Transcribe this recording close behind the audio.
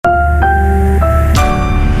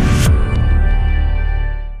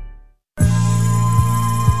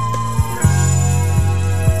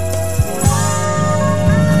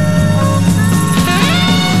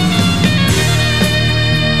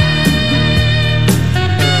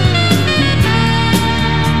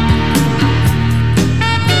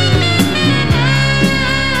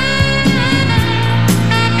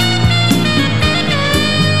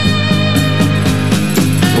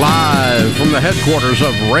headquarters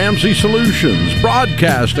of Ramsey Solutions,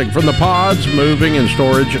 broadcasting from the Pods Moving and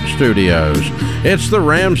Storage Studios. It's the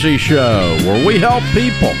Ramsey Show, where we help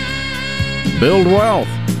people build wealth,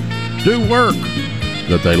 do work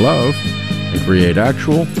that they love, and create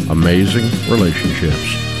actual amazing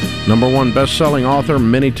relationships. #1 best-selling author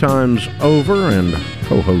many times over and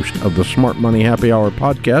co-host of the Smart Money Happy Hour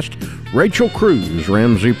podcast, Rachel Cruz,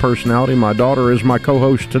 Ramsey personality. My daughter is my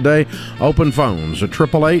co-host today. Open phones at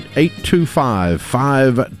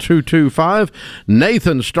 888-825-5225.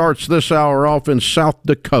 Nathan starts this hour off in South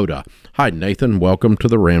Dakota. Hi, Nathan. Welcome to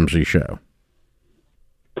the Ramsey Show.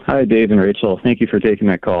 Hi, Dave and Rachel. Thank you for taking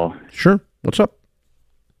that call. Sure. What's up?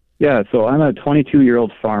 Yeah, so I'm a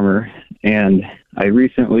 22-year-old farmer, and I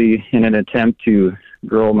recently, in an attempt to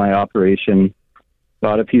grow my operation,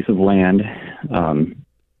 bought a piece of land.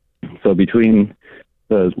 So between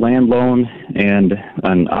the land loan and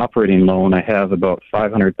an operating loan, I have about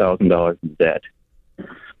 $500,000 in debt.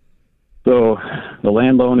 So the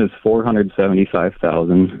land loan is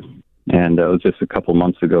 $475,000, and that was just a couple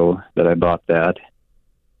months ago that I bought that.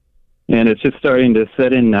 And it's just starting to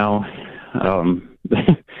set in now. I'm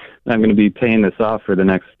going to be paying this off for the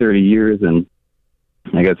next 30 years, and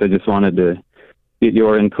I guess I just wanted to get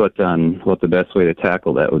your input on what the best way to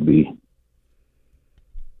tackle that would be.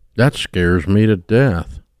 That scares me to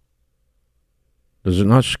death. Does it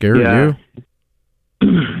not scare you?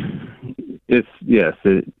 Yes,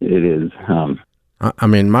 it is.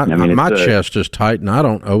 My chest is tight, and I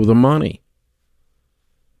don't owe the money.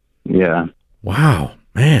 Yeah. Wow,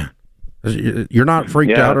 man. You're not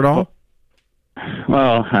freaked out at all?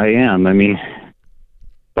 Well, I am. I mean,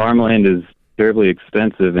 farmland is terribly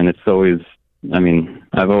expensive, and it's always,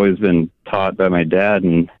 I've always been taught by my dad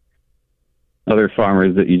and other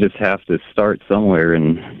farmers that you just have to start somewhere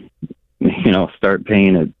and, start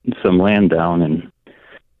paying some land down. And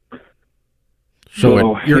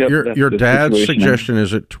so your dad's suggestion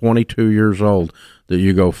is at 22 years old that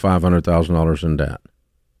you go $500,000 in debt.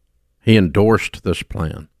 He endorsed this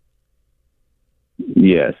plan.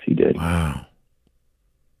 Yes, he did. Wow.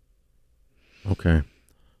 Okay.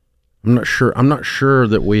 I'm not sure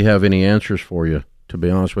that we have any answers for you, to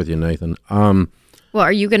be honest with you, Nathan. Well,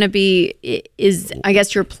 are you going to be, I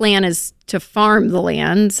guess your plan is to farm the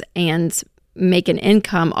land and make an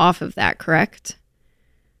income off of that, correct?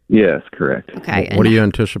 Yes, correct. Okay. What do you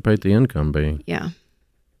anticipate the income being? Yeah.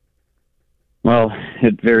 Well,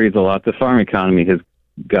 it varies a lot. The farm economy has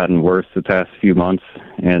gotten worse the past few months,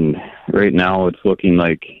 and right now it's looking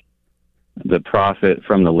like the profit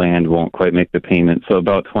from the land won't quite make the payment. So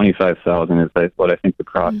about $25,000 is what I think the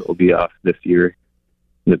profit will be off this year.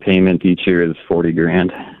 The payment each year is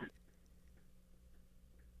 $40,000.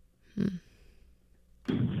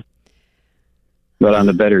 But on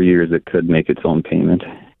the better years, it could make its own payment,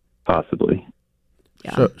 possibly.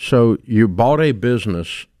 Yeah. So you bought a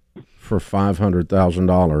business for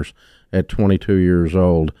 $500,000 at 22 years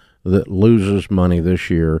old that loses money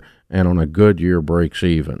this year and on a good year breaks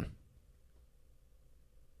even.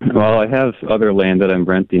 Well, I have other land that I'm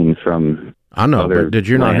renting from. I know, but did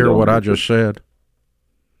you not hear what I just said?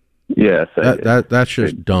 Yes, that's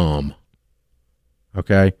just dumb.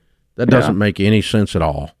 Okay, that doesn't make any sense at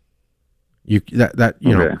all.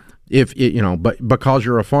 Know, if but because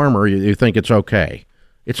you're a farmer, you think it's okay.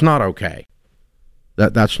 It's not okay.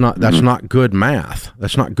 That's not good math.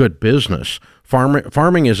 That's not good business.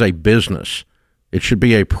 Farming is a business. It should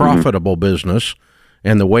be a profitable business,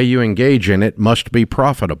 and the way you engage in it must be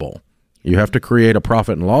profitable. You have to create a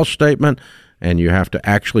profit and loss statement, and you have to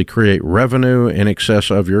actually create revenue in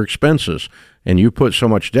excess of your expenses. And you put so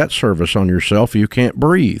much debt service on yourself, you can't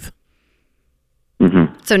breathe.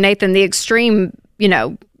 Mm-hmm. So, Nathan, the extreme,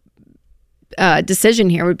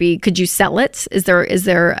 decision here would be: could you sell it? Is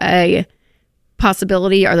there a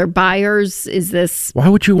possibility? Are there buyers? Is this? Why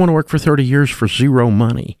would you want to work for 30 years for zero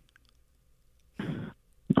money?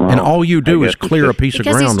 Well, and all you do is clear a piece of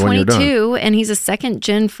ground when you're done. Because he's 22 and he's a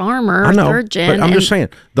second-gen farmer, I know, third-gen. But I'm just saying,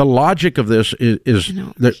 the logic of this is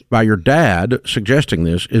that by your dad suggesting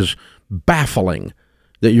this is baffling,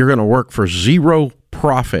 that you're going to work for zero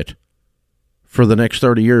profit for the next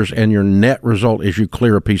 30 years and your net result is you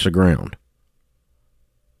clear a piece of ground.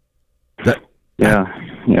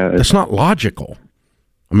 That's not logical.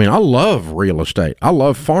 I mean, I love real estate. I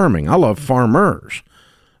love farming. I love farmers.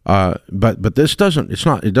 But this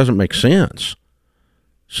it doesn't make sense.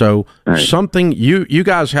 So something you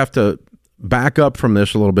guys have to back up from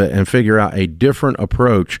this a little bit and figure out a different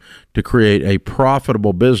approach to create a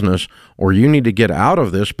profitable business, or you need to get out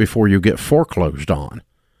of this before you get foreclosed on.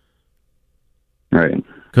 Right.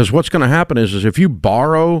 Because what's going to happen is if you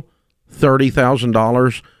borrow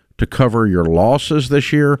 $30,000 to cover your losses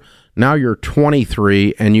this year. Now you're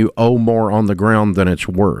 23 and you owe more on the ground than it's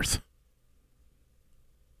worth.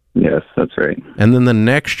 Yes, that's right. And then the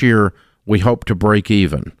next year, we hope to break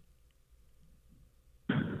even.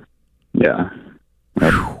 Yeah.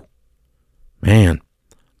 Man,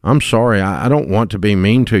 I'm sorry. I don't want to be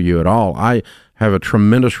mean to you at all. I have a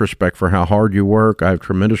tremendous respect for how hard you work. I have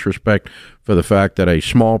tremendous respect for the fact that a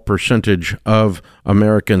small percentage of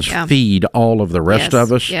Americans feed all of the rest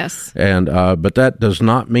of us. Yes. And but that does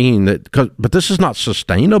not mean that. But this is not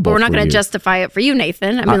sustainable. But we're not going to justify it for you,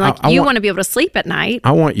 Nathan. I mean, you want to be able to sleep at night.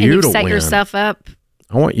 I want you to set win. yourself up.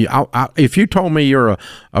 I want you. If you told me you're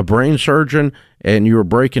a brain surgeon and you were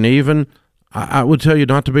breaking even, I would tell you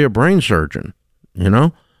not to be a brain surgeon. You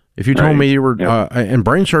know. If you told me you were in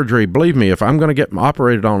brain surgery, believe me, if I'm going to get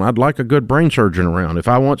operated on, I'd like a good brain surgeon around. If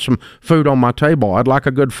I want some food on my table, I'd like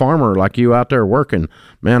a good farmer like you out there working.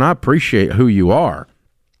 Man, I appreciate who you are.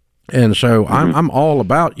 And so I'm all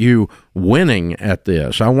about you winning at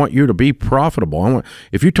this. I want you to be profitable.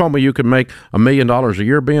 If you told me you could make $1 million a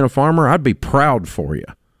year being a farmer, I'd be proud for you.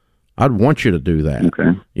 I'd want you to do that.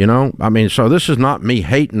 Okay. You know, I mean, so this is not me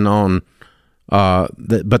hating on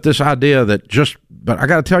but this idea that but I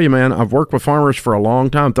got to tell you, man, I've worked with farmers for a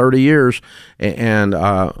long time, 30 years, and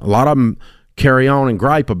a lot of them carry on and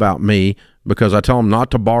gripe about me because I tell them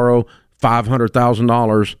not to borrow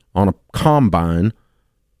 $500,000 on a combine,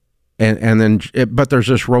 but there's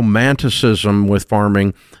this romanticism with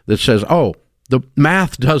farming that says, oh, the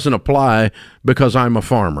math doesn't apply because I'm a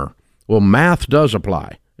farmer. Well, math does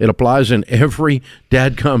apply. It applies in every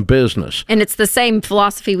dadgum business. And it's the same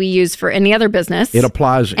philosophy we use for any other business. It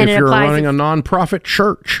applies if you're running a nonprofit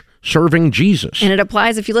church serving Jesus. And it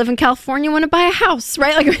applies if you live in California and want to buy a house,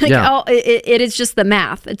 right? It is just the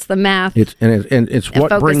math. It's the math. It's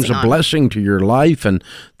what brings a blessing to your life, and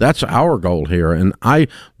that's our goal here. And I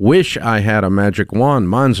wish I had a magic wand.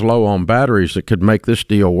 Mine's low on batteries that could make this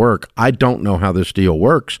deal work. I don't know how this deal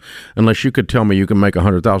works unless you could tell me you can make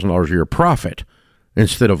 $100,000 a year profit,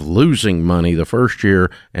 instead of losing money the first year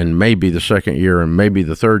and maybe the second year and maybe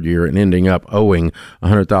the third year and ending up owing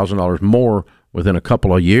 $100,000 more within a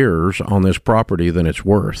couple of years on this property than it's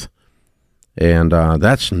worth. And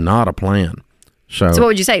that's not a plan. So what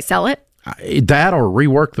would you say? Sell it? That or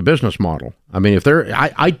rework the business model. I mean,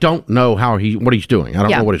 I don't know what he's doing. I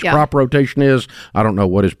don't know what his crop rotation is. I don't know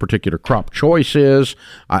what his particular crop choice is.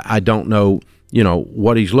 I don't know,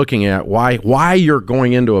 what he's looking at, why you're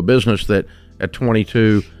going into a business that at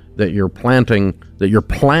 22 that you're planning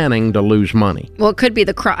to lose money. Well, it could be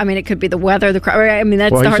the crop. I mean, it could be the weather, the crop. I mean,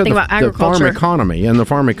 that's the hard thing about agriculture. The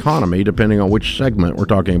farm economy, depending on which segment we're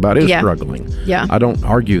talking about, is struggling. Yeah. I don't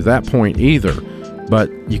argue that point either.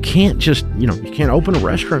 But you can't just, you can't open a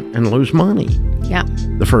restaurant and lose money. Yeah.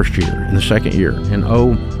 The first year and the second year and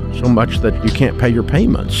owe so much that you can't pay your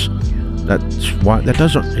payments. That's why it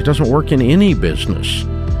doesn't work in any business.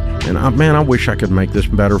 And I wish I could make this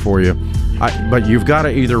better for you. But you've got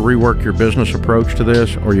to either rework your business approach to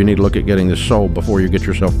this, or you need to look at getting this sold before you get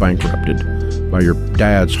yourself bankrupted by your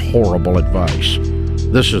dad's horrible advice.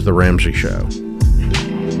 This is The Ramsey Show.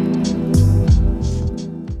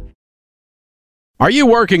 Are you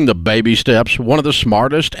working the baby steps? One of the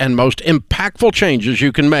smartest and most impactful changes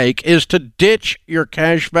you can make is to ditch your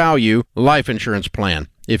cash value life insurance plan,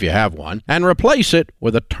 if you have one, and replace it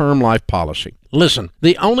with a term life policy. Listen,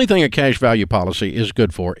 the only thing a cash value policy is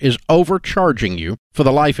good for is overcharging you for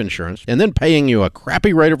the life insurance and then paying you a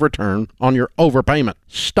crappy rate of return on your overpayment.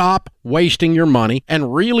 Stop wasting your money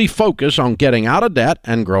and really focus on getting out of debt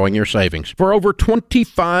and growing your savings. For over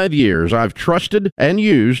 25 years, I've trusted and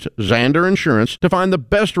used Zander Insurance to find the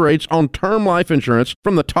best rates on term life insurance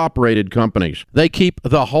from the top-rated companies. They keep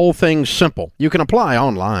the whole thing simple. You can apply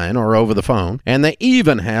online or over the phone, and they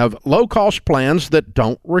even have low-cost plans that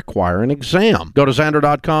don't require an exam. Go to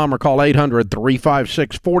Zander.com or call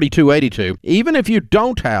 800-356-4282. Even if you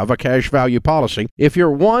don't have a cash value policy, if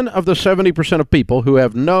you're one of the 70% of people who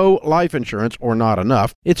have no life insurance or not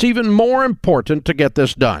enough, it's even more important to get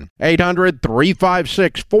this done.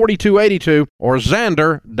 800-356-4282 or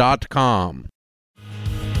Zander.com.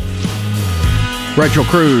 Rachel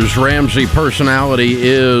Cruz, Ramsey Personality,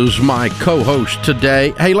 is my co-host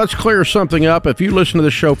today. Hey, let's clear something up. If you listen to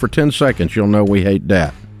the show for 10 seconds, you'll know we hate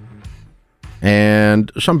debt.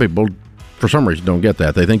 And some people, for some reason, don't get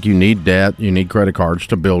that. They think you need debt, you need credit cards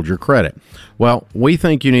to build your credit. Well, we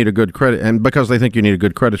think you need a good credit, and because they think you need a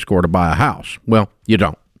good credit score to buy a house. Well, you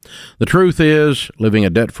don't. The truth is, living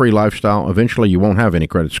a debt-free lifestyle, eventually you won't have any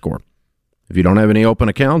credit score. If you don't have any open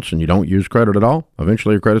accounts and you don't use credit at all,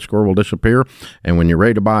 eventually your credit score will disappear. And when you're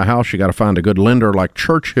ready to buy a house, you got to find a good lender like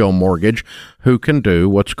Churchill Mortgage who can do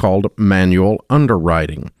what's called manual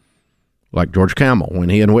underwriting. Like George Camel, when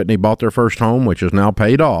he and Whitney bought their first home, which is now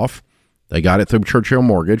paid off, they got it through Churchill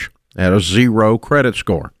Mortgage at a 0 credit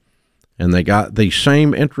score. And they got the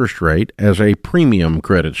same interest rate as a premium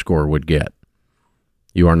credit score would get.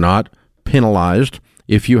 You are not penalized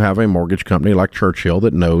if you have a mortgage company like Churchill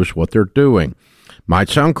that knows what they're doing. Might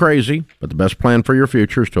sound crazy, but the best plan for your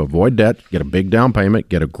future is to avoid debt, get a big down payment,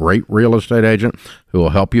 get a great real estate agent who will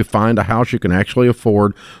help you find a house you can actually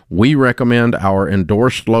afford. We recommend our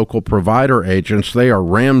endorsed local provider agents. They are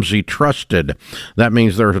Ramsey trusted. That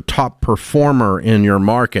means they're a top performer in your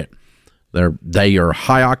market. They are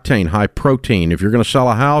high octane, high protein. If you're going to sell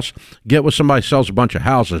a house, get with somebody who sells a bunch of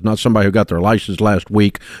houses, not somebody who got their license last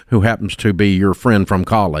week who happens to be your friend from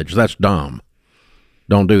college. That's dumb.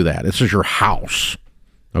 Don't do that. This is your house.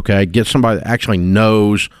 Okay? Get somebody that actually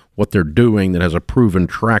knows what they're doing, that has a proven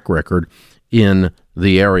track record in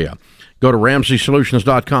the area. Go to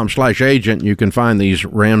RamseySolutions.com/agent. You can find these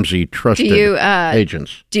Ramsey trusted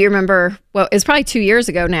agents. Do you remember? Well, it's probably 2 years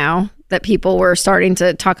ago now that people were starting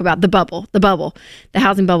to talk about the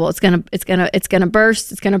housing bubble. It's gonna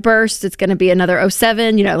burst. It's gonna be another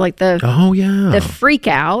 07. You know, like the freak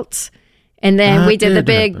out. And then we did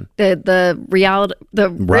the real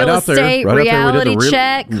estate reality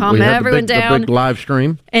check, calm everyone down. The big live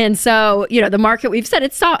stream. And so, you know, the market, we've said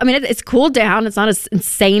it's cooled down. It's not as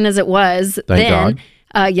insane as it was then.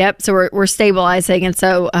 God. Yep. So we're stabilizing. And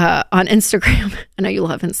so on Instagram, I know you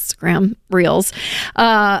love Instagram Reels.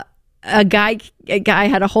 A guy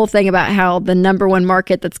had a whole thing about how the number one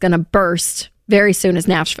market that's going to burst very soon is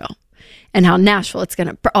Nashville. And how Nashville, it's going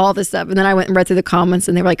to, all this stuff. And then I went and read through the comments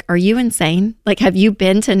and they were like, are you insane? Like, have you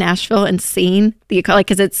been to Nashville and seen the, like,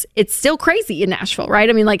 because it's still crazy in Nashville, right?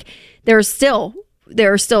 I mean, like, there are still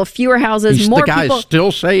fewer houses, more people. The guy's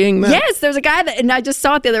still saying that? Yes, there's a guy that, and I just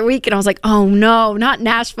saw it the other week and I was like, oh no, not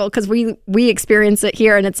Nashville, because we experience it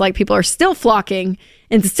here and it's like people are still flocking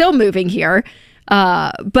and still moving here.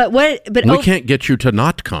 But we can't get you to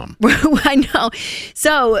not come. I know.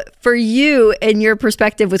 So for you and your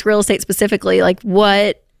perspective with real estate specifically, like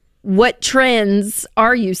what trends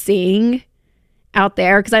are you seeing out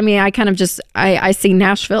there? Because I mean, I kind of I see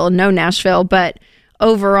Nashville and know Nashville, but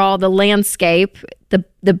overall the landscape,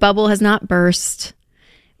 the bubble has not burst.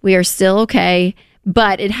 We are still okay,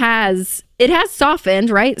 but it has softened,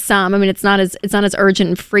 right? Some. I mean, it's not as urgent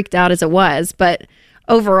and freaked out as it was, but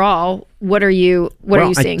overall, what are you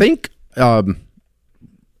seeing? I think, I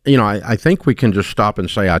think we can just stop and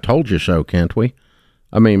say, I told you so, can't we?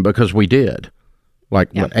 I mean, because we did.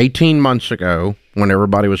 18 months ago, when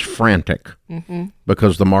everybody was frantic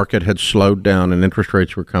because the market had slowed down and interest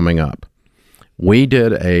rates were coming up, we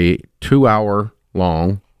did a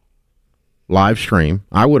 2-hour-long live stream.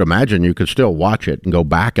 I would imagine you could still watch it and go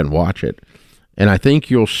back and watch it. And I think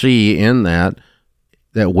you'll see in that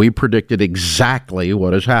we predicted exactly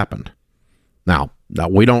what has happened. Now,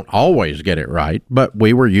 we don't always get it right, but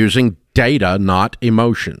we were using data, not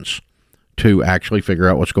emotions, to actually figure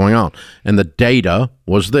out what's going on. And the data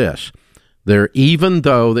was this. Even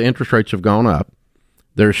though the interest rates have gone up,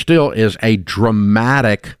 there still is a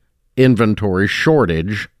dramatic inventory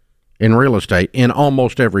shortage in real estate in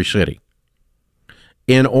almost every city.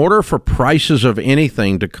 In order for prices of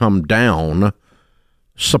anything to come down,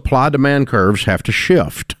 supply-demand curves have to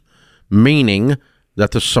shift, meaning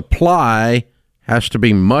that the supply has to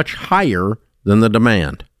be much higher than the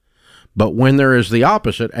demand. But when there is the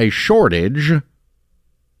opposite, a shortage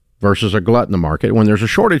versus a glut in the market, when there's a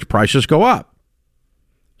shortage, prices go up.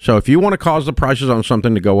 So if you want to cause the prices on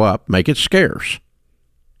something to go up, make it scarce.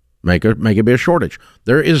 Make it be a shortage.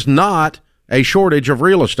 There is not a shortage of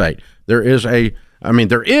real estate. There is a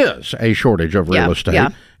shortage of real estate. Yeah.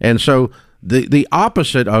 And so the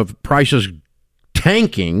opposite of prices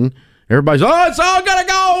tanking, everybody's, it's all going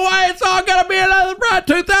to go away. It's all going to be another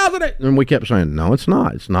 2008. And we kept saying, no, it's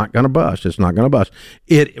not. It's not going to bust. It's not going to bust.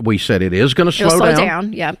 We said it is going to slow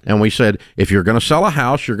down. Yeah. And we said, if you're going to sell a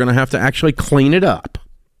house, you're going to have to actually clean it up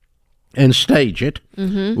and stage it,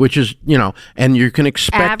 which is, and you can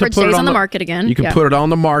expect average to put days it on the market again. You can put it on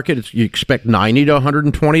the market. You expect 90 to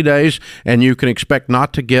 120 days, and you can expect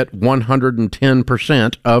not to get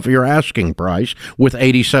 110% of your asking price with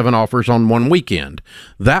 87 offers on one weekend.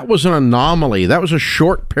 That was an anomaly. That was a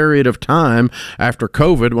short period of time after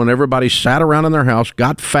COVID when everybody sat around in their house,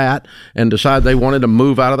 got fat, and decided they wanted to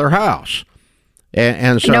move out of their house.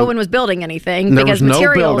 And so no one was building anything because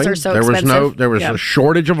materials are so expensive. There was a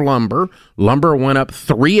shortage of lumber. Lumber went up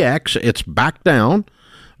 3x. It's back down.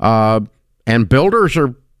 And And builders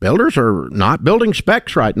are not building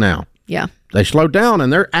specs right now. Yeah. They slowed down,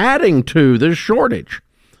 and they're adding to this shortage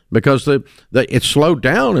because it's slowed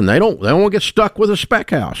down, and they don't want to get stuck with a spec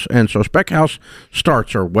house. And so spec house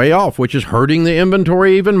starts are way off, which is hurting the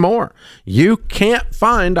inventory even more. You can't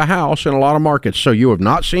find a house in a lot of markets, so you have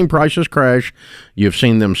not seen prices crash. You've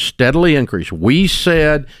seen them steadily increase. We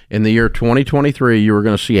said in the year 2023 you were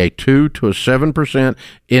going to see a 2 to a 7%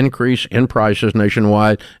 increase in prices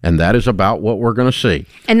nationwide, and that is about what we're going to see.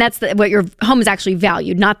 And that's what your home is actually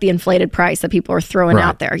valued, not the inflated price that people are throwing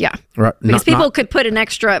out there. Yeah. Right. Because people could put an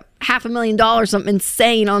extra $500,000, something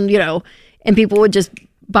insane on, and people would just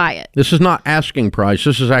buy it. This is not asking price.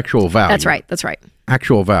 This is actual value. That's right.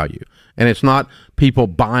 Actual value. And it's not people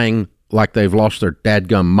buying like they've lost their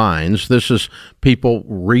dadgum minds. This is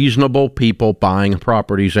reasonable people buying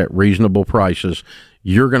properties at reasonable prices.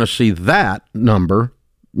 You're going to see that number.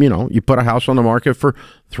 You put a house on the market for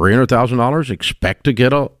 $300,000, expect to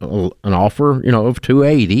get an offer, of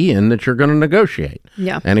 $280,000, and that you're going to negotiate.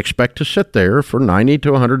 Yeah. And expect to sit there for 90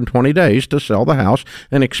 to 120 days to sell the house,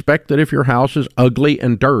 and expect that if your house is ugly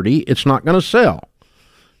and dirty, it's not going to sell.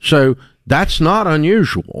 So that's not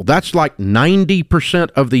unusual. That's like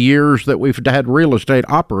 90% of the years that we've had real estate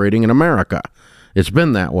operating in America. It's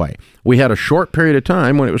been that way. We had a short period of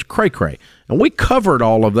time when it was cray-cray, and we covered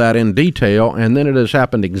all of that in detail, and then it has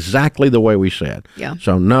happened exactly the way we said. Yeah.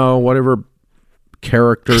 So no, whatever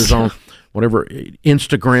characters on, whatever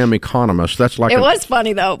Instagram economists, that's like... It was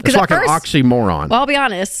funny, though. It's like an oxymoron. Well, I'll be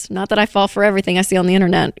honest, not that I fall for everything I see on the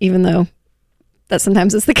internet, even though that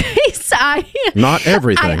sometimes is the case. Not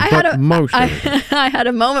everything, but most of it. I had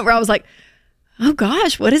a moment where I was like, oh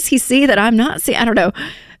gosh, what does he see that I'm not seeing? I don't know.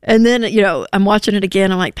 And then, I'm watching it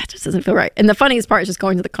again. I'm like, that just doesn't feel right. And the funniest part is just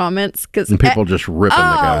going to the comments. And people just ripping the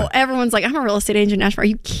guy. Everyone's like, I'm a real estate agent in Nashville. Are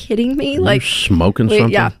you kidding me? Like smoking something?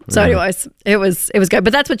 Yeah. So anyways, it was good.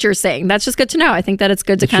 But that's what you're saying. That's just good to know. I think that it's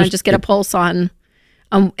good to kind of just get a pulse on.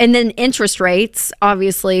 And then interest rates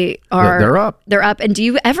obviously they're up. They're up. And do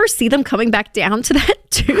you ever see them coming back down to that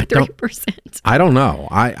 2-3%? I don't know.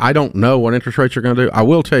 I don't know what interest rates are going to do. I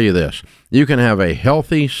will tell you this. You can have a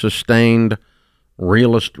healthy, sustained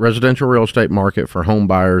residential real estate market for home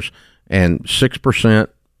buyers, and 6%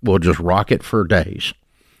 will just rock it for days.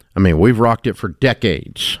 I mean, we've rocked it for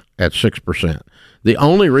decades at 6%. The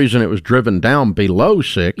only reason it was driven down below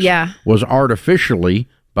 6 was artificially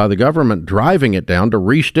by the government driving it down to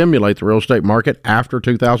re-stimulate the real estate market after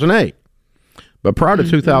 2008. But prior to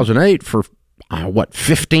 2008, for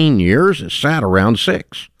 15 years, it sat around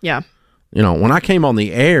 6. Yeah. When I came on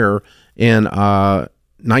the air in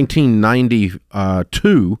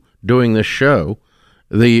 1992 doing this show,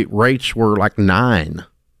 the rates were like 9.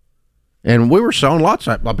 And we were selling lots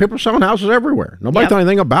of people were selling houses everywhere. Nobody thought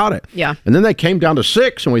anything about it. Yeah. And then they came down to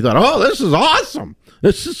 6, and we thought, oh, this is awesome.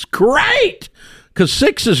 This is great. Because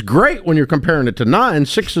 6 is great when you're comparing it to 9.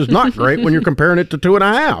 6 is not great when you're comparing it to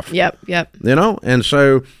 2.5. Yep. And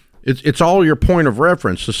so it's all your point of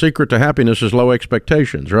reference. The secret to happiness is low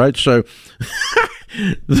expectations, right? So,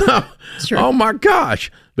 oh my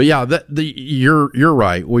gosh! But yeah, you're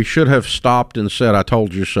right. We should have stopped and said, "I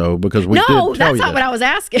told you so," because we did tell you. No, that's not what I was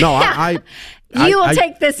asking. No, you will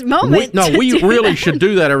take this moment. We really should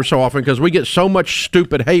do that every so often, because we get so much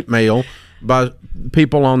stupid hate mail by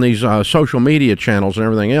people on these social media channels and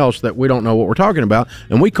everything else that we don't know what we're talking about,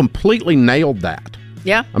 and we completely nailed that.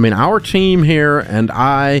 Yeah. I mean, our team here and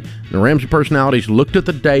the Ramsey personalities, looked at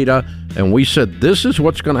the data, and we said, this is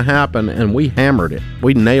what's going to happen, and we hammered it.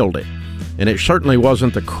 We nailed it. And it certainly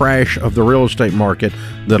wasn't the crash of the real estate market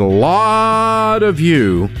that a lot of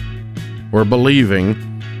you were believing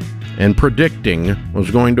and predicting was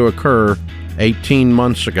going to occur 18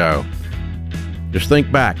 months ago. Just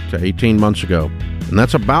think back to 18 months ago. And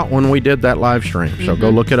that's about when we did that live stream. So go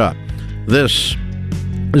look it up. This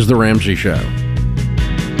is The Ramsey Show.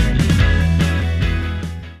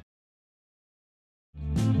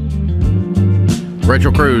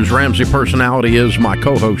 Rachel Cruz, Ramsey Personality, is my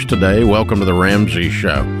co-host today. Welcome to The Ramsey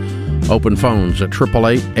Show. Open phones at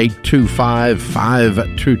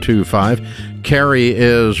 888-825-5225. Carrie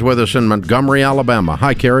is with us in Montgomery, Alabama.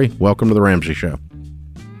 Hi, Carrie. Welcome to The Ramsey Show.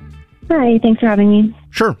 Hi, thanks for having me.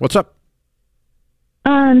 Sure. What's up?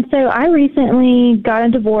 So I recently got a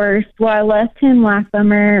divorce. Well, I left him last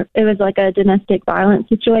summer. It was like a domestic violence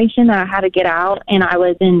situation that I had to get out, and I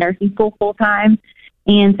was in nursing school full time.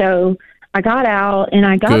 And so I got out, and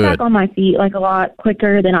I got back on my feet like a lot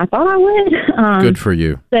quicker than I thought I would. Good for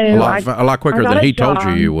you. So a lot quicker than he told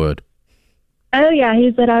you would. Oh yeah,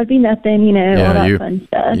 he said I would be nothing, all that fun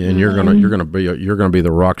stuff. Yeah, and you're gonna be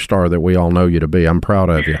the rock star that we all know you to be. I'm proud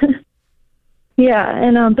of you. Yeah,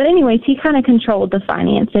 and but anyways, he kind of controlled the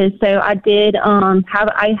finances. So I did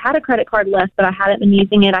I had a credit card left, but I hadn't been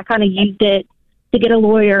using it. I kind of used it to get a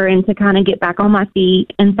lawyer and to kind of get back on my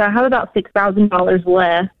feet. And so I have about $6,000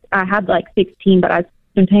 left. I had like 16, but I've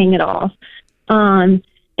been paying it off. And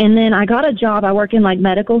then I got a job. I work in like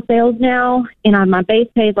medical sales now, and my base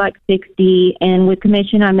pay is like 60, and with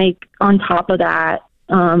commission I make on top of that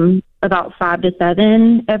about 5 to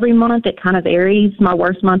 7 every month. It kind of varies. My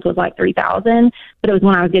worst month was like 3,000, but it was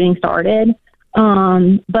when I was getting started.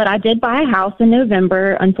 But I did buy a house in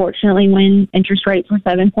November, unfortunately, when interest rates were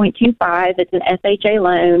 7.25. It's an FHA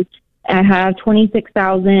loan. I have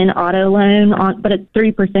 26,000 auto loan on, but it's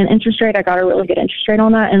 3% interest rate. I got a really good interest rate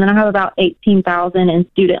on that. And then I have about 18,000 in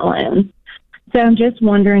student loans. So I'm just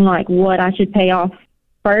wondering like what I should pay off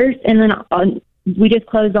first. And then we just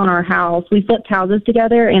closed on our house. We flipped houses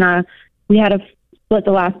together, and we had to split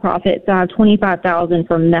the last profit. So I have 25,000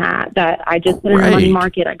 from that I just put in the money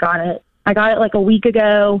market. I got it like a week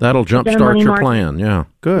ago. That'll jumpstart your plan. Yeah,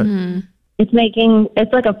 good. Mm-hmm. It's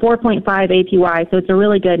like a 4.5 APY, so it's a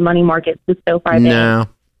really good money market to SoFi Bank. No.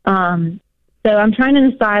 So I'm trying to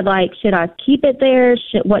decide, like, should I keep it there?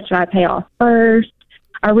 What should I pay off first?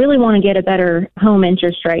 I really want to get a better home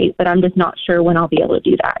interest rate, but I'm just not sure when I'll be able to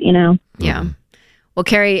do that, you know? Yeah. Well,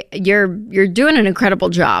 Carrie, you're doing an incredible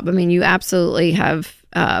job. I mean, you absolutely have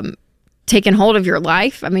taken hold of your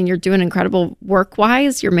life. I mean, you're doing incredible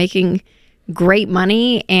work-wise. You're making great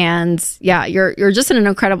money, and yeah, you're just in an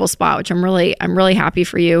incredible spot, which I'm really happy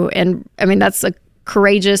for you. And I mean, that's a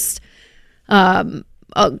courageous. The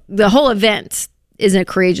whole event is a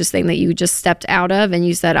courageous thing that you just stepped out of, and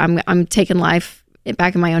you said, "I'm taking life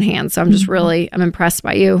back in my own hands." So I'm just I'm impressed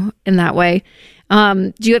by you in that way.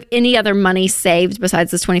 Do you have any other money saved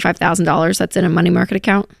besides this $25,000 that's in a money market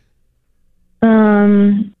account?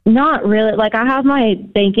 Not really. Like, I have my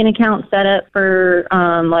banking account set up for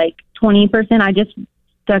like 20%. I just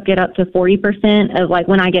stuck it up to 40% of, like,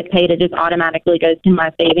 when I get paid, it just automatically goes to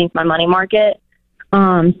my savings, my money market.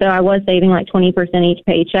 So I was saving like 20% each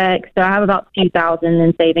paycheck. So I have about 2,000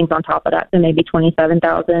 in savings on top of that. So maybe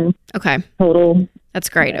 27,000. Okay. Total. That's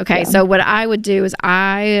great. Okay. Yeah. So what I would do is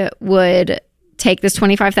I would take this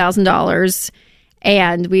 $25,000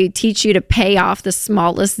 and we teach you to pay off the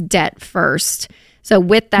smallest debt first. So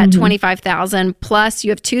with that $25,000 plus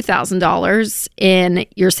you have $2,000 in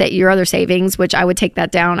your other savings, which I would take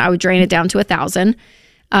that down. I would drain it down to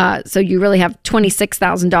 $1,000. So you really have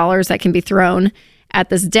 $26,000 that can be thrown at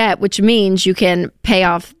this debt, which means you can pay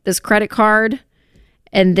off this credit card,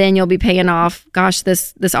 and then you'll be paying off,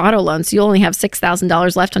 this auto loan. So you only have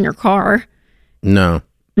 $6,000 left on your car. No.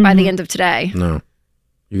 By the end of today. No.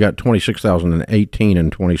 You got 26,018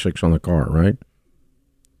 and 26 on the car, right?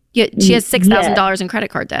 She has $6,000 in credit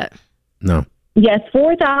card debt. No. Yes,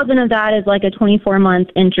 4,000 of that is like a 24-month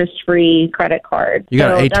interest-free credit card. You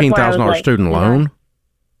got an $18,000 student loan?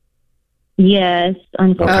 Yes,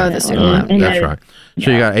 unfortunately. Oh, the student loan. That's right.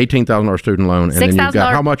 So you got $18,000 student loan, and then you've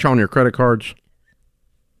got how much on your credit cards?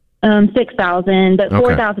 6,000, but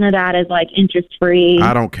 4,000 of that is like interest-free.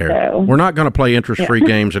 I don't care. So. We're not going to play interest-free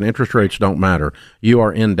games, and interest rates don't matter. You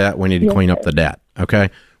are in debt. We need to clean up the debt, okay?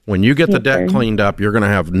 When you get the debt cleaned up, you're going to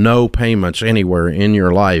have no payments anywhere in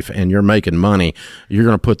your life, and you're making money. You're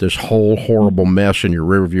going to put this whole horrible mess in your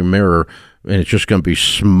rearview mirror, and it's just going to be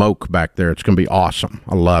smoke back there. It's going to be awesome.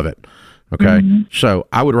 I love it. Okay? So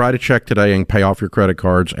I would write a check today and pay off your credit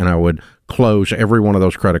cards, and I would close every one of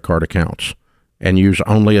those credit card accounts and use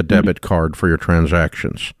only a debit card for your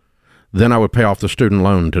transactions. Then I would pay off the student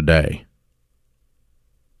loan today.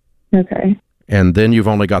 Okay. And then you've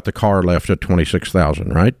only got the car left at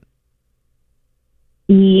 $26,000, right?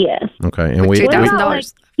 Yes. Okay. And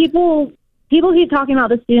 $2,000. People keep talking about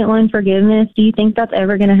the student loan forgiveness. Do you think that's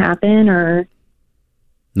ever going to happen, or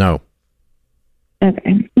no?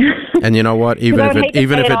 Okay. And you know what? Even if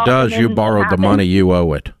it does, you borrowed the money. You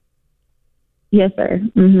owe it. Yes, sir.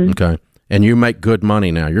 Mm-hmm. Okay. And you make good money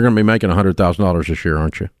now. You're going to be making $100,000 this year,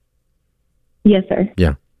 aren't you? Yes, sir.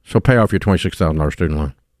 Yeah. So pay off your $26,000 student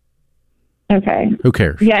loan. Okay. Who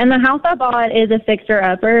cares? Yeah, and the house I bought is a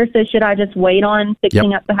fixer-upper, so should I just wait on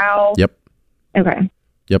fixing up the house? Yep. Okay.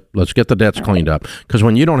 Yep. Let's get the debts cleaned up. Because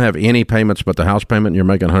when you don't have any payments but the house payment and you're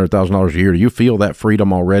making $100,000 a year, do you feel that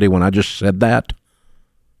freedom already when I just said that?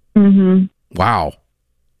 Mm-hmm. Wow.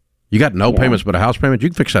 You got no payments but a house payment? You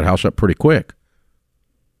can fix that house up pretty quick.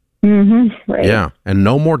 Mm-hmm. Right. Yeah. And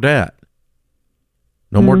no more debt.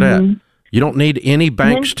 No more debt. You don't need any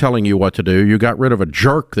banks telling you what to do. You got rid of a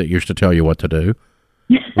jerk that used to tell you what to do.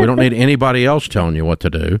 We don't need anybody else telling you what to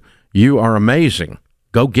do. You are amazing.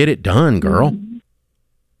 Go get it done, girl.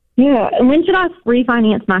 Yeah. And when should I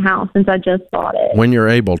refinance my house since I just bought it? When you're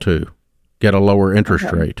able to get a lower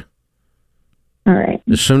interest rate. All right.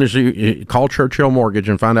 As soon as you call Churchill Mortgage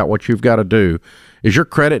and find out what you've got to do. Is your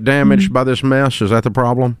credit damaged by this mess? Is that the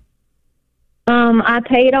problem? I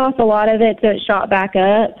paid off a lot of it, so it shot back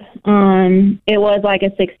up. It was like a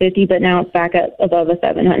 650, but now it's back up above a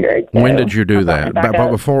 700. So when did you do that?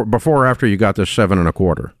 But before or after you got this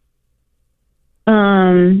 7.25?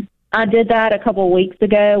 I did that a couple of weeks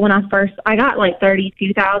ago when I got like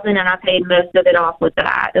 $32,000, and I paid most of it off with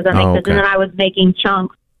that. Does that make sense? And then I was making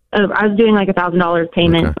chunks. I was doing like $1,000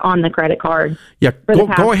 payments on the credit card. Yeah,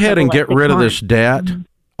 go ahead and get rid of this debt,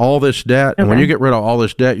 all this debt. And when you get rid of all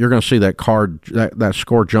this debt, you're going to see that card, that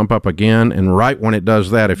score jump up again. And right when it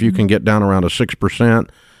does that, if you can get down around a 6%,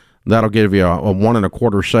 that'll give you a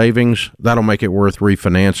 1.25 savings. That'll make it worth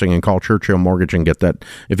refinancing, and call Churchill Mortgage and get that.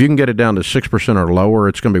 If you can get it down to 6% or lower,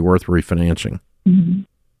 it's going to be worth refinancing. Mm-hmm.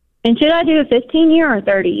 And should I do a 15-year or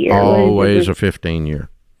 30-year? Always a 15-year.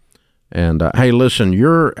 And, hey, listen,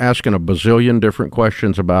 you're asking a bazillion different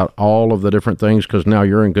questions about all of the different things because now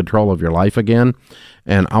you're in control of your life again.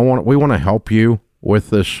 And we want to help you with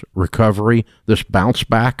this recovery, this bounce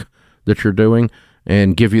back that you're doing,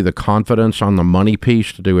 and give you the confidence on the money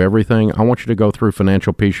piece to do everything. I want you to go through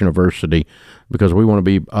Financial Peace University because we want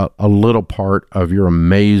to be a little part of your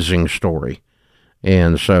amazing story.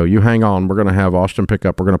 And so you hang on. We're going to have Austin pick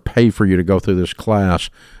up. We're going to pay for you to go through this class.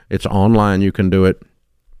 It's online. You can do it.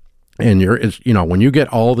 And when you get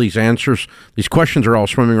all these answers, these questions are all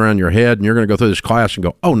swimming around your head, and you're going to go through this class and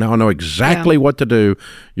go, oh, now I know exactly what to do.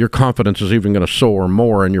 Your confidence is even going to soar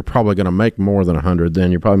more, and you're probably going to make more than 100.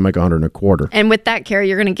 Then you probably make 125. And with that, Carrie,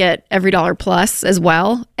 you're going to get every dollar plus as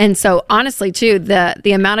well. And so honestly, too,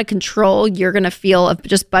 the amount of control you're going to feel of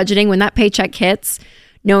just budgeting when that paycheck hits,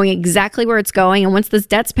 knowing exactly where it's going, and once this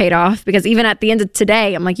debt's paid off, because even at the end of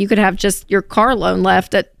today, I'm like, you could have just your car loan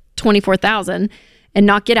left at $24,000 and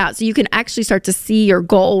not get out. So you can actually start to see your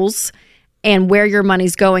goals and where your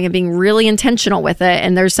money's going and being really intentional with it.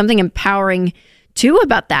 And there's something empowering too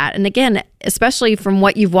about that. And again, especially from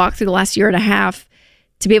what you've walked through the last year and a half,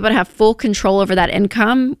 to be able to have full control over that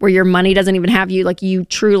income where your money doesn't even have you, like you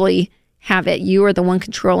truly have it. You are the one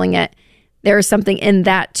controlling it. There is something in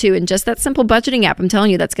that too. And just that simple budgeting app, I'm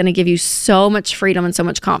telling you, that's going to give you so much freedom and so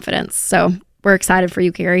much confidence. So we're excited for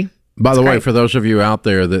you, Carrie. By the way, for those of you out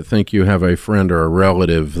there that think you have a friend or a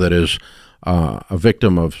relative that is a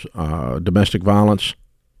victim of domestic violence,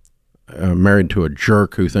 married to a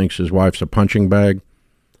jerk who thinks his wife's a punching bag,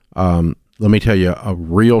 let me tell you a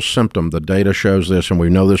real symptom. The data shows this, and we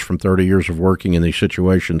know this from 30 years of working in these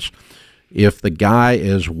situations. If the guy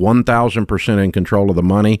is 1,000% in control of the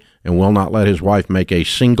money and will not let his wife make a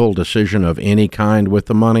single decision of any kind with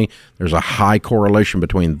the money, there's a high correlation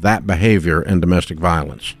between that behavior and domestic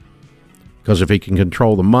violence. Because if he can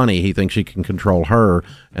control the money, he thinks he can control her,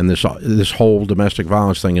 and this whole domestic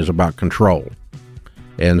violence thing is about control.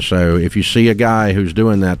 And so if you see a guy who's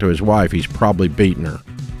doing that to his wife, he's probably beating her.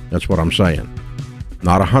 That's what I'm saying.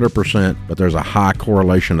 Not 100%, but there's a high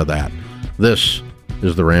correlation to that. This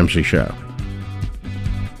is The Ramsey Show.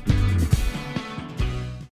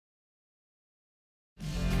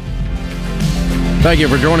 Thank you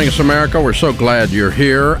for joining us, America. We're so glad you're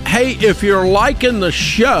here. Hey, if you're liking the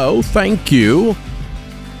show, thank you.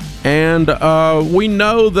 And we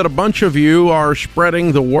know that a bunch of you are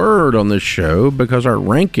spreading the word on this show because our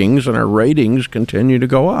rankings and our ratings continue to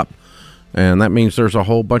go up. And that means there's a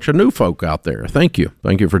whole bunch of new folk out there. Thank you.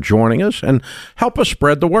 Thank you for joining us, and help us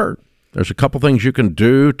spread the word. There's a couple things you can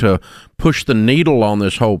do to push the needle on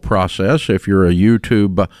this whole process. If you're a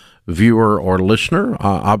YouTube viewer or listener,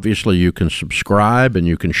 obviously you can subscribe and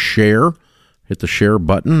you can share. Hit the share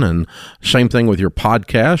button. And same thing with your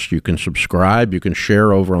podcast. You can subscribe. You can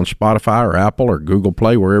share over on Spotify or Apple or Google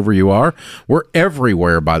Play, wherever you are. We're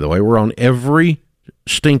everywhere, by the way. We're on every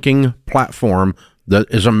stinking platform that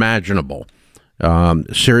is imaginable.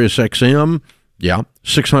 Sirius XM, yeah.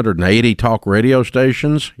 680 talk radio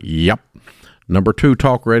stations, yep. Number 2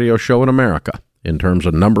 talk radio show in America in terms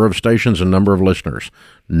of number of stations and number of listeners.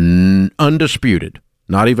 Undisputed.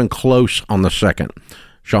 Not even close on the second.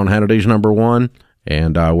 Sean Hannity's number 1,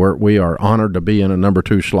 and we are honored to be in a number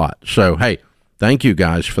 2 slot. So, hey, thank you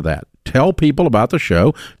guys for that. Tell people about the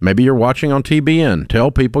show. Maybe you're watching on TBN. Tell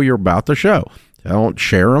people you're about the show. Don't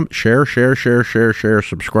share them. Share,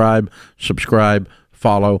 subscribe,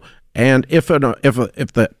 follow. And if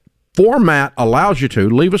the format allows you to,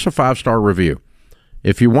 leave us a 5-star review.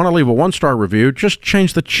 If you want to leave a 1-star review, just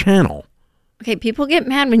change the channel. Okay, people get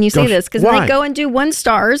mad when you say this because they go and do 1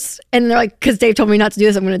 stars and they're like, because Dave told me not to do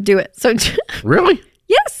this, I'm going to do it. So really?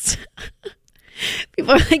 Yes.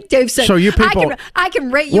 People are like, Dave said, so you people, I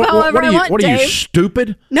can rate you however I want, what are Dave. you,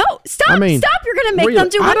 stupid? No, stop. You're going to make them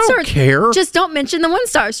do one stars. I don't care. Just don't mention the 1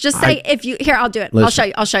 stars. Just say, here, I'll do it.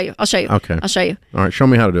 Listen, I'll show you. Okay. I'll show you. All right, show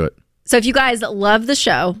me how to do it. So if you guys love the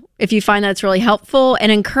show, if you find that it's really helpful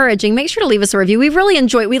and encouraging, make sure to leave us a review. We really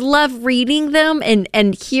enjoy it. We love reading them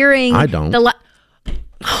and hearing. I don't.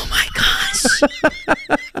 Oh my gosh.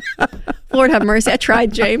 Lord have mercy. I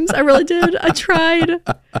tried, James. I really did. I tried.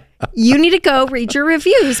 You need to go read your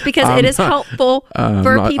reviews because it is helpful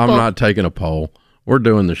for people. I'm not taking a poll. We're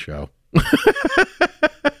doing the show.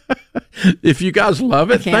 If you guys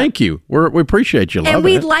love it, thank you. We appreciate you loving it. And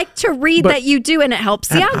we'd like to read that you do, and it helps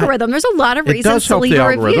the algorithm. There's a lot of reasons to leave a review. It does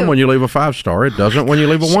help the algorithm when you leave a 5-star. It doesn't when you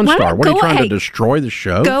leave a 1-star. What are you trying to destroy the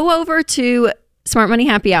show? Go over to Smart Money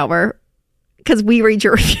Happy Hour because we read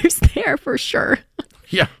your reviews there for sure.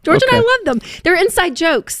 Yeah. George and I love them. They're inside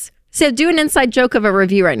jokes. So do an inside joke of a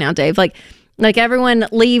review right now, Dave. Like everyone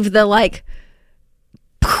leave the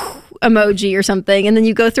emoji or something, and then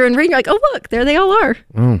you go through and read, and you're like, oh, look, there they all are.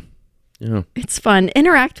 Oh, yeah. It's fun.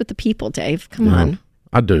 Interact with the people, Dave. Come on.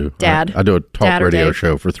 I do. Dad. I do a talk radio Dave.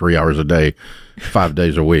 show for 3 hours a day, 5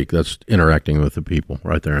 days a week. That's interacting with the people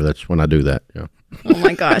right there. That's when I do that. Yeah. Oh,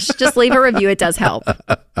 my gosh. Just leave a review. It does help.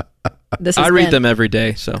 I read them every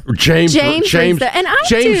day. So James reads them, and I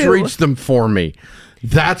James do. reads them for me.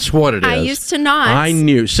 That's what it is. I used to not. I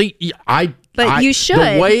knew. See, But you should.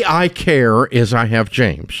 The way I care is I have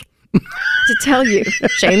James. To tell you,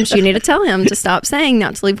 James, you need to tell him to stop saying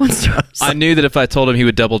not to leave 1 star. I knew that if I told him, he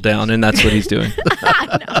would double down, and that's what he's doing.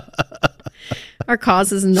 Our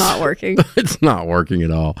cause is not working. It's not working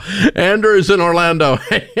at all. Andrew's in Orlando.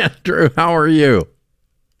 Hey, Andrew, how are you?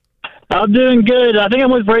 I'm doing good. I think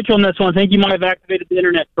I'm with Rachel on this one. I think you might have activated the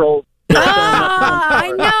internet trolls.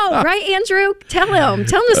 I know, right, Andrew? Tell him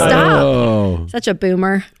to stop. Oh, Such a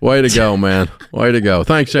boomer. way to go, man. Way to go.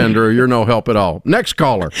 Thanks, Andrew. You're no help at all. Next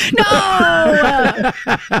caller. No!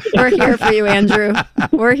 We're here for you, Andrew.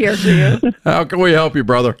 We're here for you. How can we help you,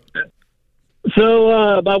 brother?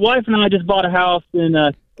 So my wife and I just bought a house in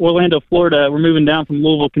Orlando, Florida. We're moving down from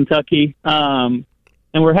Louisville, Kentucky. And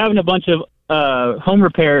we're having a bunch of home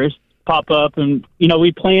repairs pop up, and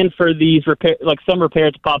we plan for these some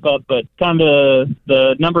repairs to pop up, but kind of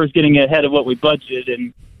the number is getting ahead of what we budgeted,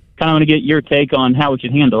 and kind of want to get your take on how we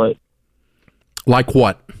should handle it. Like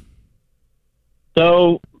what?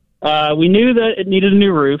 So we knew that it needed a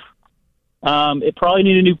new roof. It probably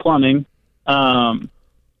needed new plumbing.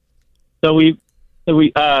 So we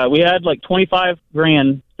had like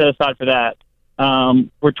 $25,000 set aside for that.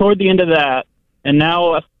 We're toward the end of that, and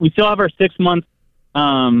now we still have our 6-month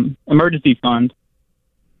emergency fund.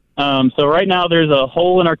 So right now there's a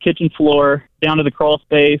hole in our kitchen floor down to the crawl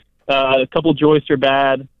space. A couple joists are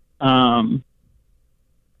bad. And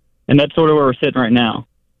that's sort of where we're sitting right now.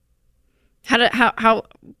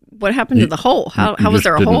 What happened to the hole? How was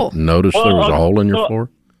there a hole? Notice there was a hole in your floor?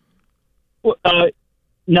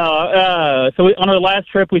 No. So on our last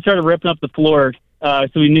trip, we started ripping up the floor. So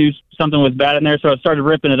we knew something was bad in there. So I started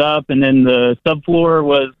ripping it up, and then the subfloor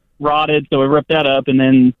was rotted, so we ripped that up, and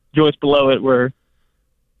then joists below it were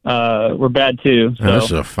bad too. So. This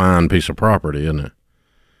is a fine piece of property, isn't it?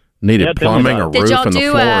 Needed plumbing, a roof, and the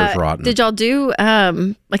floor is rotten. Did y'all do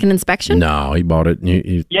like an inspection? No, he bought it.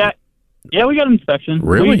 Yeah, we got an inspection.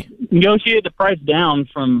 Really? We negotiated the price down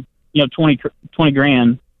from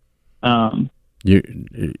 $20,000.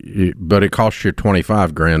 But it cost you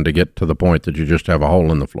 $25,000 to get to the point that you just have a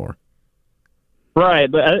hole in the floor.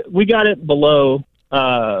 Right, but we got it below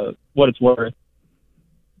what it's worth.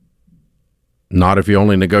 Not if you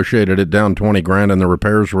only negotiated it down $20,000 and the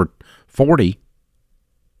repairs were $40,000.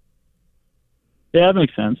 Yeah, that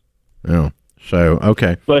makes sense. Yeah. So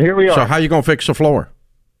okay. But here we are. So how you gonna fix the floor?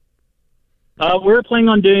 We're planning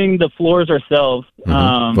on doing the floors ourselves.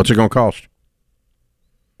 Mm-hmm. What's it gonna cost?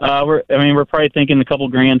 We're probably thinking a couple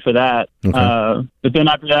 $1,000 for that. Okay. But then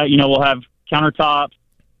after that, we'll have countertops,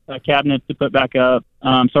 cabinets to put back up.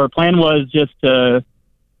 So our plan was just to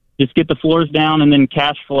get the floors down and then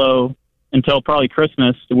cash flow until probably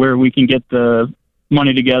Christmas, to where we can get the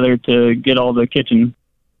money together to get all the kitchen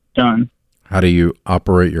done. How do you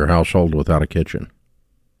operate your household without a kitchen?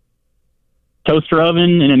 Toaster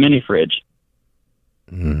oven and a mini fridge.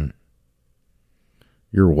 Mm.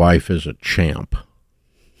 Your wife is a champ.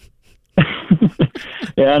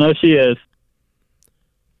 Yeah, I know she is.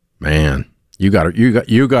 Man, you got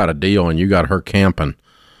a deal, and you got her camping.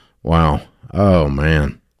 Wow. Oh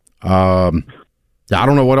man. I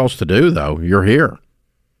don't know what else to do though. You're here.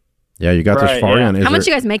 Yeah, you got this far in. How much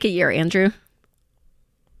do you guys make a year, Andrew?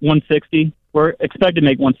 $160. We're expected to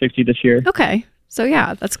make $160 this year. Okay. So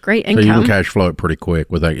yeah, that's great income. So you can cash flow it pretty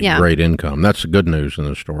quick with that great income. That's the good news in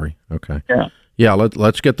the story. Okay. Yeah. Yeah,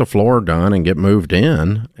 let's get the floor done and get moved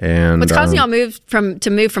in. And what's causing y'all move from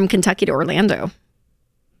Kentucky to Orlando?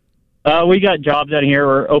 We got jobs out here.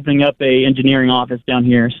 We're opening up a engineering office down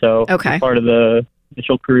here, so okay, part of the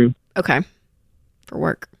initial crew. Okay, for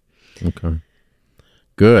work. Okay,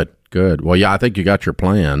 good. Well, yeah, I think you got your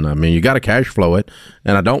plan. I mean, you got to cash flow it,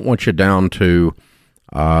 and I don't want you down to,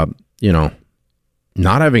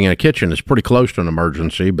 not having a kitchen is pretty close to an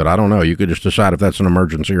emergency, but I don't know. You could just decide if that's an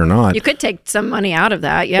emergency or not. You could take some money out of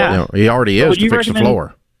that, yeah. He already is to fix the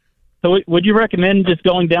floor. So would you recommend just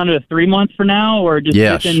going down to 3 months for now, or just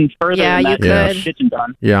getting further than that, get the kitchen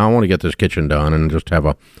done? Yeah, I want to get this kitchen done and just have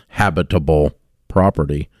a habitable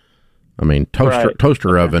property. I mean,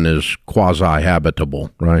 toaster oven is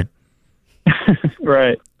quasi-habitable, right?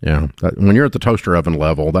 Right. Yeah. When you're at the toaster oven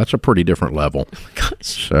level, that's a pretty different level. Oh my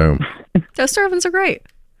gosh. So toaster ovens are great.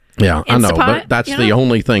 Yeah, I know, but that's the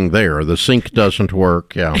only thing there. The sink doesn't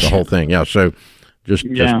work. Yeah, the whole thing. Yeah, so just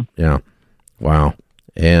wow.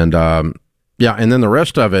 And and then the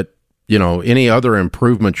rest of it, any other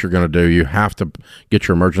improvements you're going to do, you have to get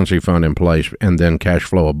your emergency fund in place and then cash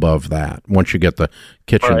flow above that. Once you get the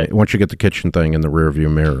kitchen thing in the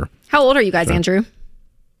rearview mirror. How old are you guys, Andrew?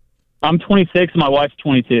 I'm 26 and my wife's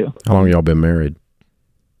 22. How long y'all been married?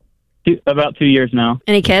 About 2 years now.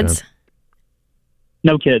 Any kids? Okay.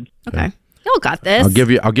 No kids. Okay. Y'all got this.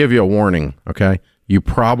 I'll give you a warning, okay? You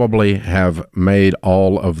probably have made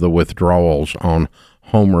all of the withdrawals on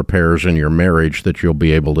home repairs in your marriage that you'll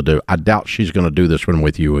be able to do. I doubt she's going to do this one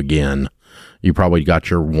with you again. You probably got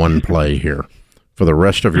your one play here for the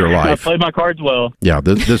rest of your life. I played my cards well. Yeah,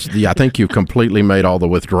 I think you completely made all the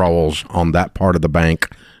withdrawals on that part of the bank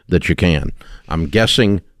that you can. I'm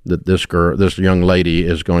guessing that this young lady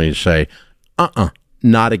is going to say,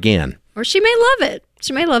 not again. Or she may love it.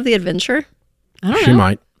 She may love the adventure. I don't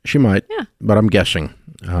know. She might. Yeah. But I'm guessing.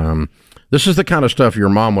 This is the kind of stuff your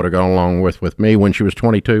mom would have gone along with me when she was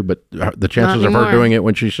 22, but the chances of her doing it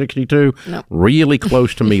when she's 62, really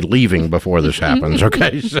close to me leaving before this happens,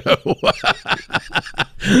 okay? So,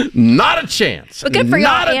 not a chance. But good for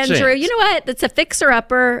y'all, Andrew. You know what? It's a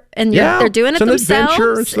fixer-upper, and they're doing it themselves.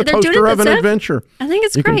 Adventure. It's the toaster oven adventure. I think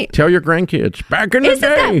it's great. Can tell your grandkids, back in the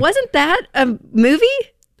day. Wasn't that a movie?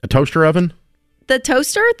 A toaster oven? The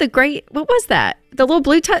toaster? What was that? The little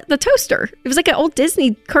blue, the toaster. It was like an old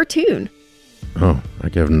Disney cartoon. Oh, I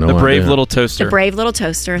have no idea. The Brave Little Toaster. The Brave Little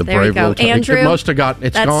Toaster. There you go. Andrew. It must have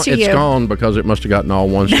it's gone because it must have gotten all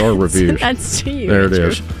 1-star reviews. That's to you. There Andrew. it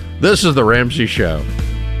is. This is The Ramsey Show.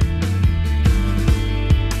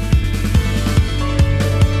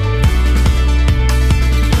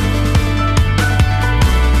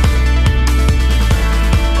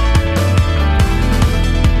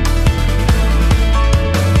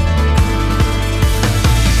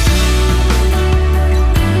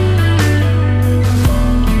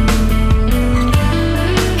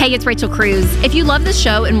 Hey, it's Rachel Cruz. If you love the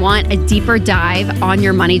show and want a deeper dive on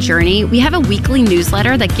your money journey, we have a weekly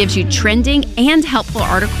newsletter that gives you trending and helpful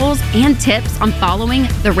articles and tips on following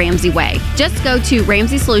the Ramsey way. Just go to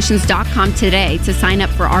RamseySolutions.com today to sign up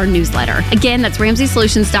for our newsletter. Again, that's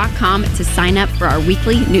RamseySolutions.com to sign up for our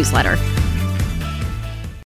weekly newsletter.